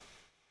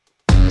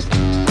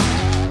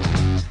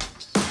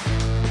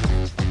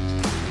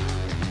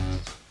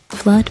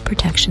Flood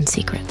Protection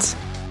Secrets,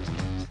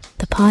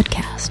 the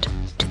podcast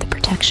to the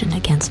protection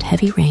against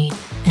heavy rain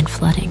and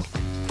flooding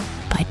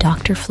by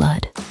Dr.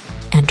 Flood,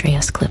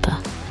 Andreas Klippe.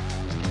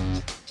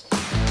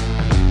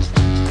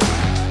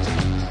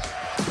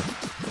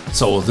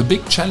 So the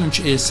big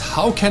challenge is,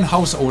 how can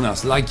house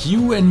owners like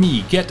you and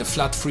me get a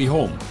flood-free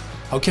home?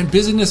 How can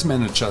business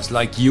managers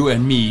like you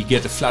and me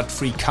get a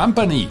flood-free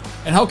company?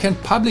 And how can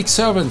public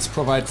servants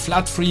provide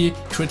flood-free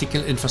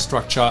critical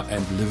infrastructure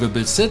and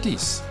livable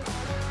cities?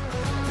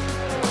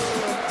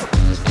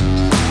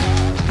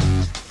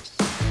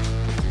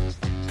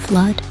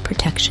 Flood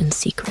Protection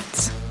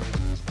Secrets,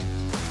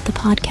 the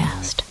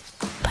podcast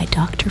by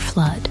Dr.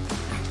 Flood,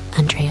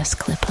 Andreas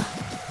Klippe.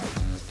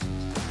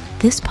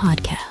 This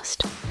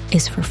podcast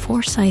is for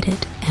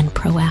foresighted and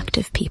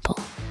proactive people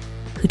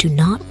who do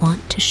not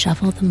want to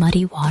shovel the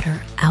muddy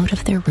water out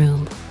of their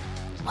room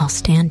while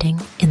standing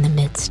in the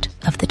midst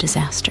of the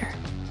disaster.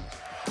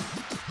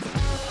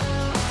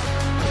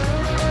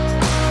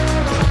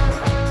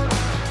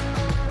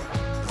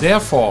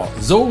 Therefore,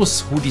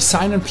 those who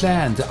design and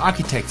plan, the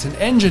architects and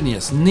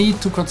engineers, need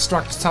to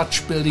construct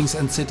such buildings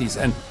and cities,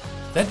 and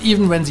that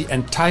even when the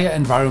entire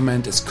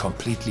environment is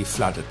completely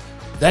flooded.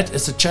 That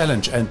is a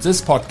challenge, and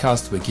this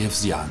podcast will give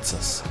the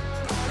answers.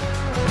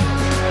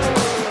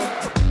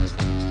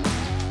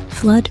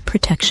 Flood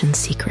Protection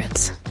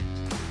Secrets,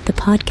 the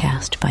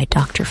podcast by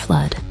Dr.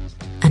 Flood,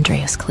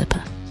 Andreas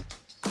Klippe.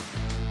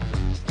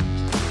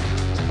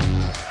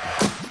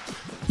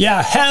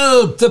 Yeah,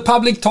 help! The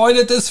public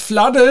toilet is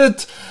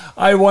flooded.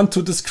 I want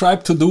to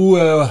describe today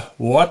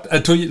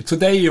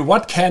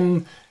what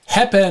can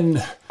happen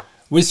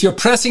with your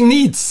pressing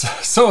needs.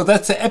 So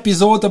that's an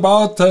episode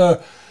about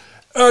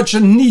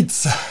urgent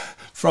needs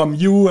from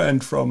you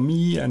and from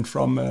me and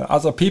from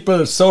other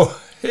people. So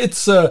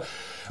it's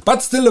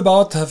but still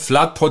about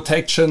flood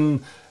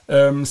protection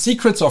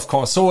secrets, of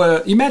course.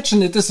 So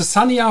imagine it is a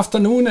sunny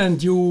afternoon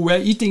and you were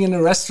eating in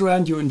a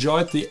restaurant. You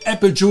enjoyed the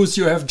apple juice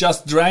you have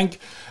just drank.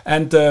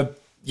 And to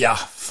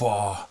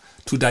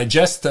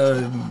digest,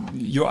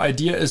 your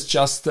idea is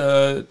just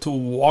to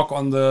walk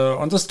on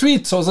the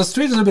street. So the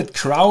street is a bit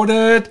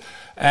crowded,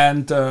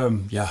 and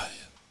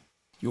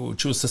you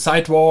choose the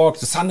sidewalk.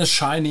 The sun is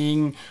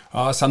shining.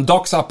 Some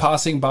dogs are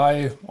passing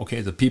by.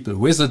 Okay, the people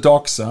with the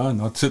dogs,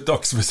 not the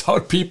dogs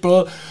without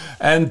people.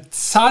 And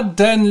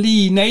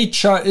suddenly,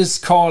 nature is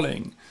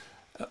calling.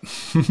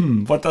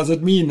 What does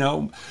it mean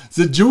now?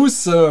 The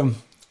juice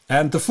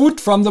and the food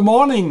from the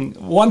morning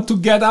want to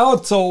get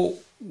out. So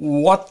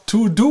what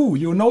to do?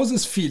 You know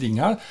this feeling,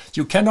 huh?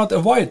 You cannot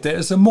avoid. There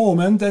is a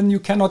moment and you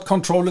cannot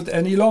control it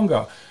any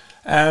longer.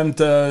 And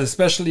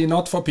especially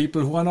not for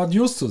people who are not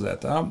used to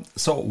that.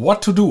 So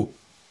what to do?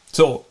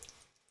 So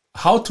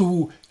how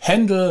to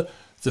handle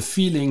the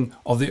feeling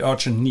of the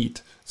urgent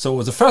need?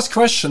 So the first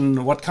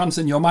question, what comes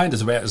in your mind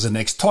is, where is the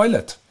next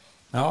toilet?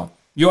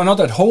 You are not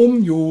at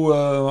home. You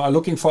are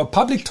looking for a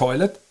public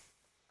toilet.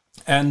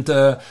 And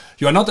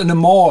you are not in a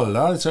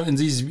mall. So in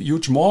these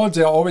huge malls,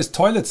 there are always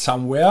toilets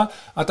somewhere.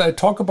 And I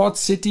talk about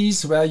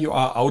cities where you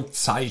are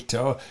outside,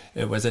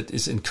 whether it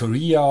is in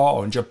Korea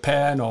or in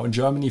Japan or in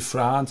Germany,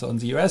 France or in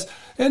the US.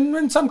 And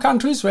in some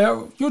countries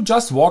where you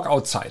just walk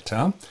outside.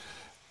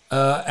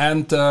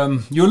 And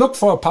you look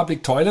for a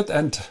public toilet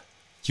and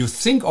you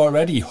think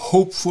already,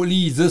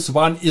 hopefully this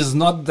one is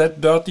not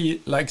that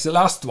dirty like the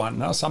last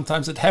one.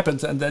 Sometimes it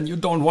happens and then you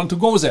don't want to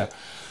go there.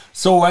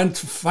 So, and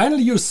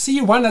finally you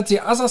see one at the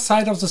other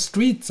side of the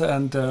street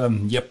and,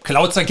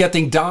 clouds are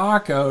getting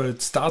dark.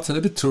 It starts a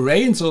little bit to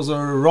rain, so the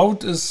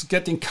road is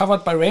getting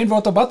covered by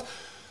rainwater. But,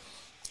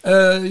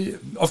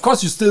 of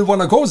course, you still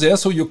want to go there.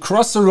 So you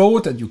cross the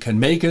road and you can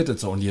make it.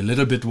 It's only a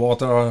little bit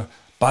water,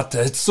 but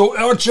it's so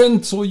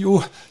urgent. So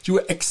you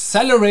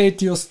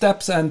accelerate your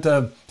steps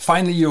and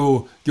finally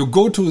you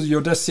go to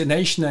your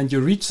destination and you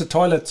reach the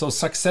toilet. So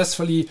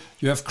successfully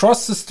you have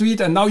crossed the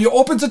street and now you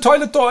open the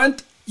toilet door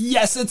and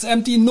yes, it's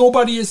empty.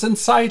 Nobody is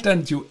inside,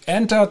 and you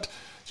entered.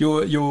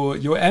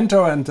 You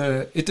enter, and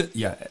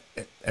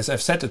as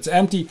I've said, it's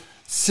empty.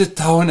 Sit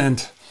down,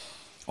 and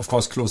of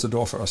course, close the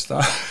door first,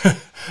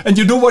 and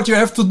you do what you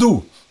have to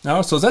do.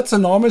 So that's a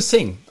normal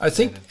thing. I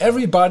think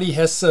everybody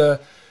has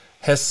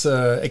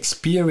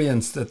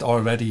experienced it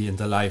already in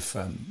their life,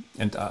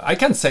 and I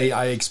can say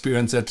I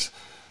experienced it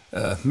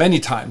many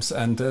times,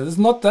 and it's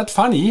not that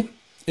funny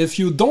if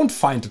you don't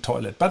find a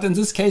toilet. But in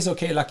this case,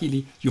 okay,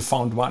 luckily you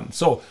found one.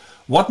 So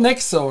what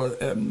next? So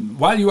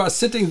while you are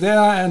sitting there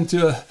and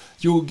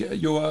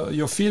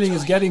your feeling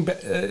is getting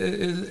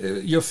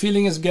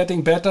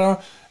better,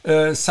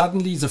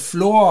 suddenly the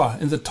floor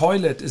in the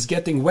toilet is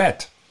getting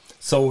wet.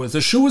 So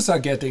the shoes are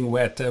getting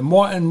wet,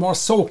 more and more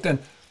soaked, and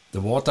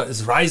the water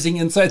is rising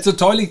inside the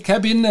toilet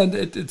cabin, and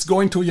it's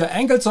going to your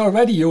ankles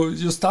already.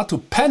 You start to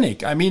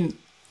panic. I mean,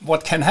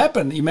 what can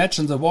happen?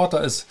 Imagine the water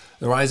is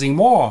rising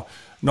more,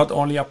 not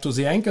only up to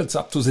the ankles,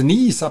 up to the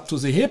knees, up to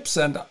the hips,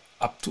 and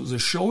up to the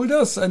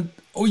shoulders, and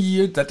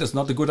that is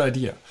not a good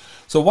idea.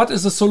 So what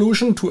is the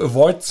solution to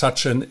avoid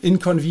such an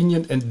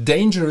inconvenient and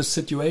dangerous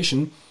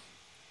situation?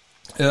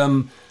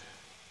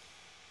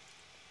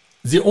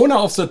 the owner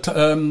of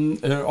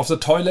the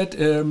toilet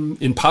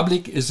in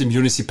public is the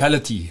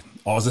municipality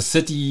or the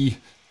cities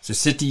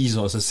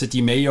or the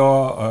city mayor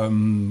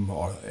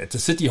or at the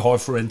city hall,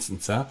 for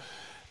instance.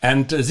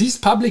 And these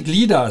public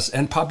leaders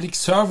and public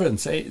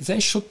servants, they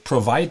should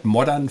provide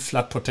modern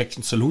flood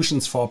protection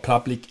solutions for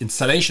public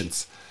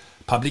installations,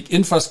 public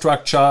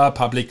infrastructure,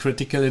 public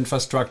critical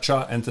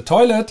infrastructure. And the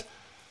toilet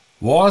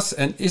was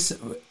and is,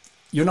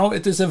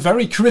 it is a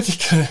very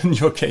critical in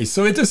your case.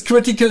 So it is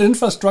critical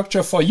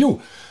infrastructure for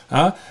you.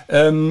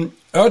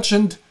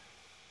 Urgent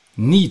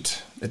need.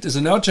 It is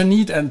an urgent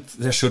need and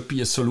there should be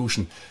a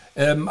solution.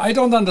 I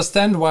don't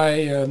understand why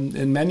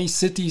in many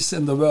cities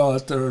in the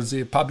world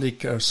the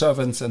public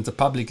servants and the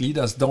public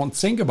leaders don't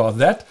think about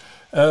that.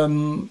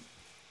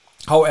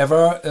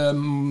 However,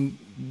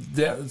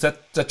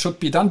 that should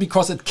be done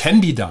because it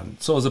can be done.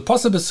 So the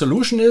possible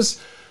solution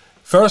is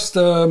first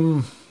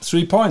 3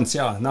 points.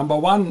 Number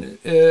one,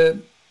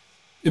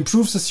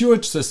 improve the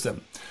sewage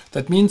system.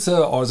 That means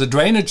or the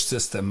drainage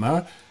system.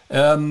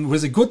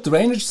 With a good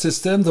drainage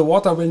system, the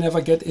water will never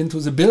get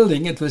into the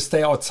building. It will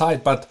stay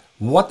outside. But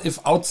what if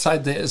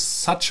outside there is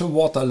such a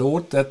water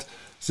load that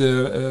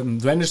the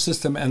drainage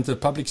system and the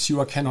public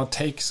sewer cannot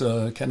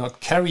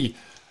carry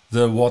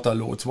the water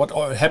loads? What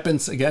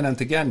happens again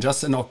and again?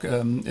 Just in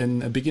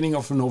the beginning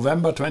of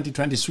November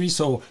 2023,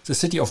 so the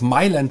city of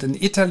Milan in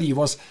Italy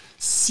was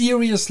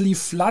seriously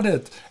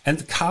flooded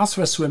and cars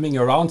were swimming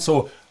around.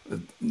 So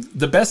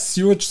the best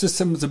sewage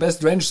system, the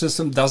best drainage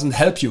system doesn't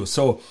help you.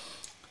 So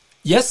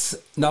yes,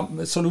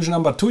 solution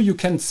number 2, you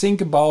can think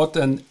about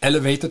an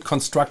elevated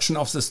construction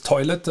of this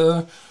toilet.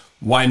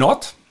 Why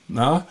not?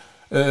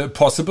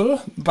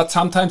 Possible, but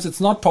sometimes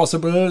it's not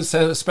possible,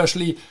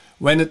 especially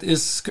when it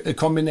is a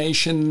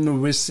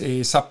combination with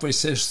a subway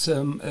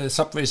system, a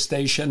subway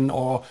station,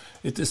 or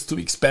it is too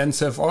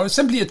expensive, or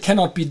simply it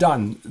cannot be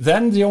done.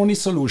 Then the only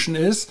solution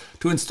is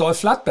to install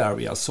flood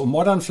barriers, so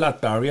modern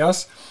flood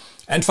barriers.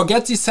 And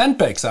forget these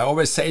sandbags. I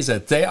always say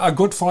that they are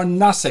good for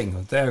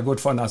nothing. They are good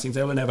for nothing.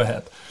 They will never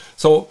help.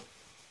 So,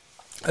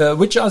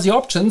 which are the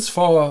options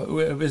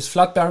with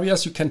flood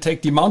barriers? You can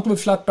take demountable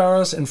flood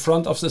barriers in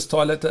front of this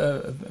toilet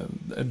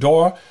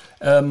door,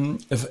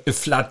 a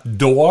flood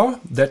door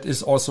that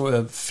is also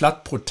a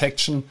flood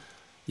protection,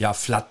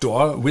 flood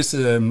door with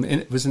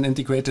an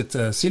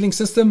integrated ceiling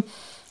system.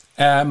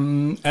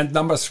 And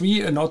number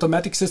 3, an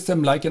automatic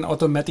system like an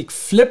automatic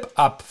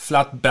flip-up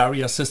flood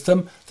barrier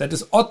system that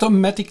is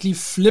automatically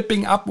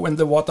flipping up when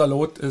the water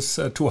load is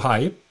too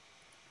high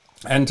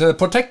and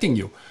protecting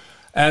you.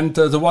 And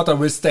the water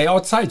will stay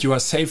outside. You are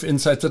safe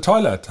inside the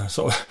toilet.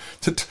 So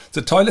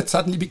the toilet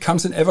suddenly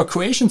becomes an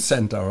evacuation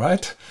center,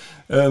 right?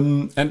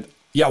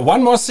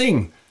 One more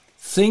thing.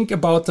 Think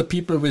about the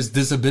people with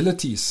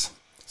disabilities.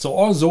 So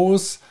all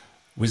those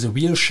with a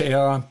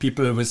wheelchair,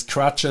 people with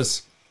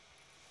crutches,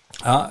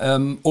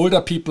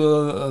 older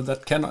people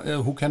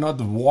who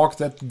cannot walk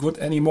that good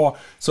anymore.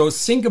 So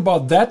think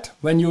about that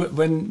when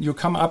you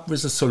come up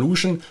with a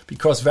solution,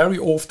 because very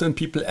often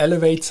people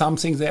elevate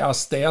something. There are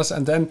stairs,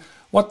 and then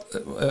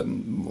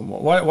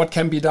what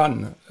can be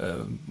done?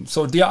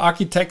 So dear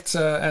architects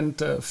and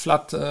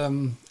flood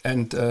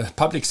and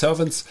public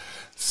servants,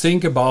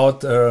 think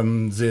about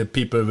the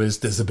people with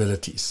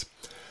disabilities.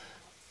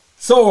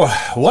 So,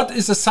 what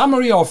is the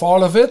summary of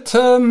all of it?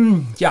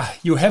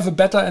 You have a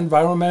better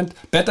environment,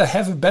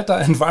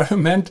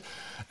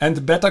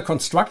 and better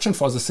construction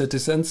for the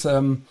citizens,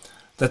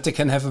 that they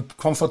can have a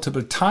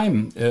comfortable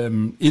time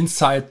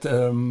inside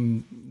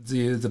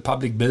the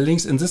public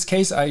buildings. In this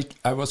case, I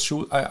was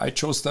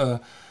choosing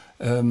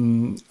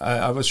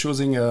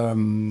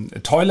a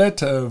toilet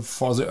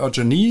for the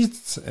urgent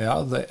needs,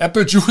 the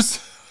apple juice.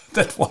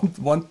 That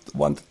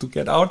want to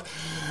get out,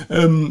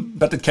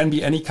 but it can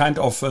be any kind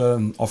of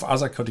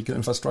other critical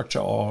infrastructure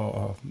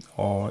or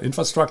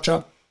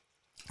infrastructure.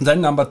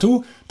 Then number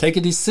 2, take a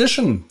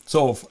decision.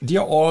 So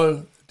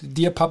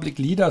dear public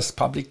leaders,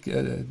 public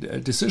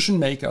decision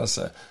makers,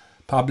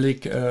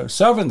 public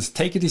servants,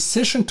 take a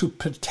decision to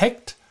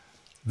protect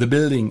the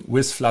building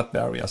with flood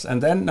barriers.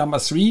 And then number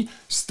 3,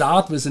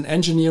 start with an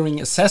engineering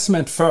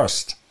assessment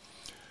first.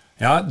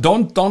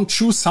 Don't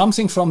choose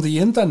something from the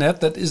internet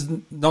that is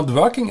not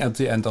working at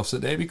the end of the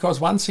day, because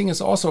one thing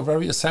is also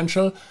very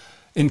essential.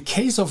 In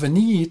case of a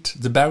need,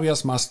 the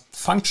barriers must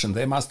function,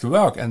 they must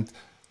work, and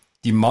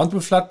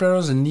demountable flood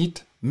barriers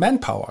need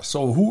manpower.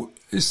 So who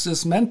is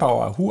this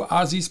manpower? Who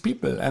are these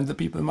people? And the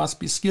people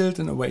must be skilled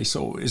in a way.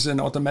 So is an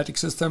automatic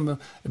system a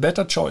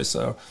better choice,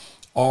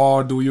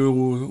 or do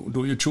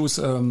you choose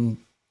a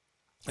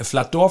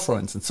flood door, for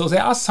instance? So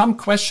there are some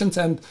questions,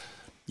 and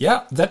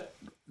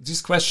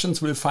these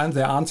questions will find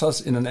their answers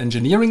in an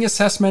engineering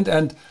assessment.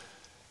 And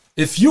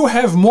if you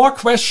have more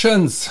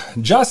questions,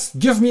 just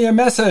give me a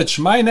message.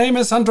 My name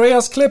is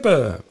Andreas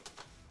Klippe.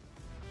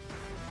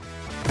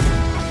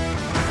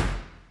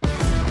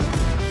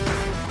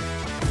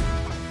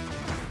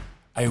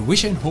 I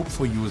wish and hope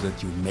for you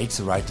that you make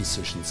the right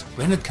decisions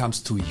when it comes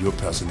to your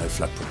personal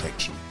flood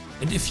protection.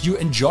 And if you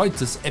enjoyed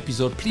this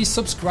episode, please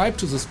subscribe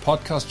to this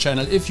podcast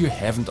channel if you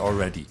haven't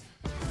already.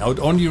 Now it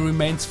only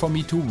remains for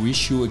me to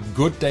wish you a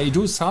good day.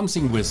 Do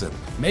something with it.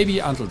 Maybe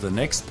until the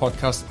next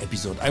podcast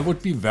episode. I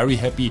would be very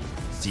happy.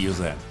 See you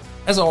then.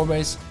 As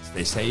always,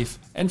 stay safe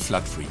and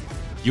flood-free.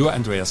 Your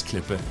Andreas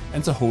Klippe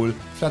and the whole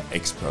Flood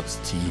Experts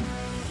team.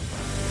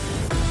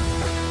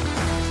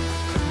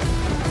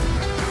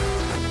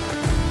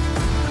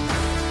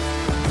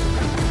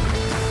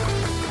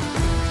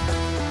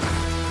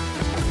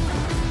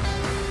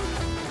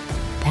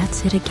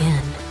 That's it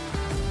again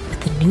with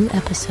the new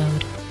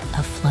episode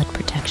of Flood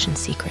Protection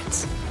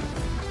Secrets,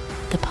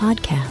 the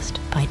podcast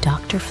by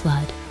Dr.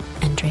 Flood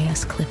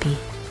Andreas Klippe,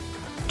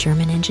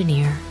 German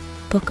engineer,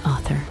 book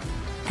author,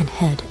 and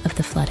head of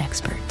the Flood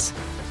Experts.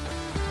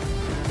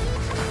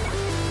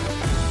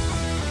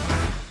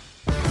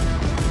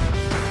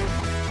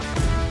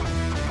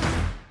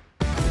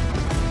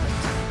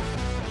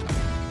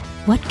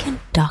 What can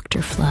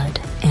Dr. Flood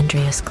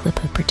Andreas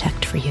Klippe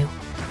protect for you?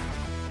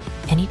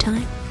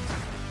 Anytime?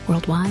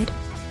 Worldwide?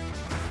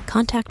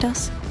 Contact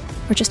us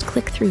or just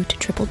click through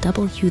to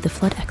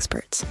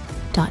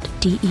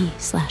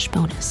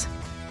www.thefloodexperts.de/bonus.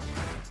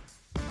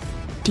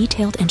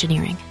 Detailed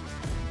engineering.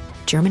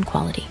 German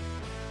quality.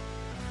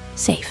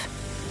 Safe.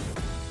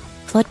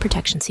 Flood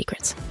protection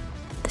secrets.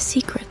 The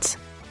secrets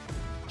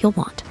you'll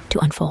want to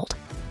unfold.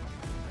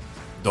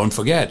 Don't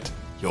forget,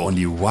 you're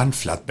only one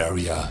flood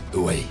barrier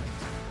away.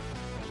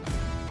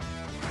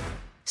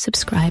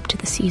 Subscribe to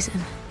the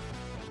season,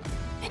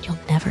 and you'll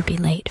never be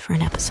late for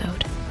an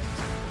episode.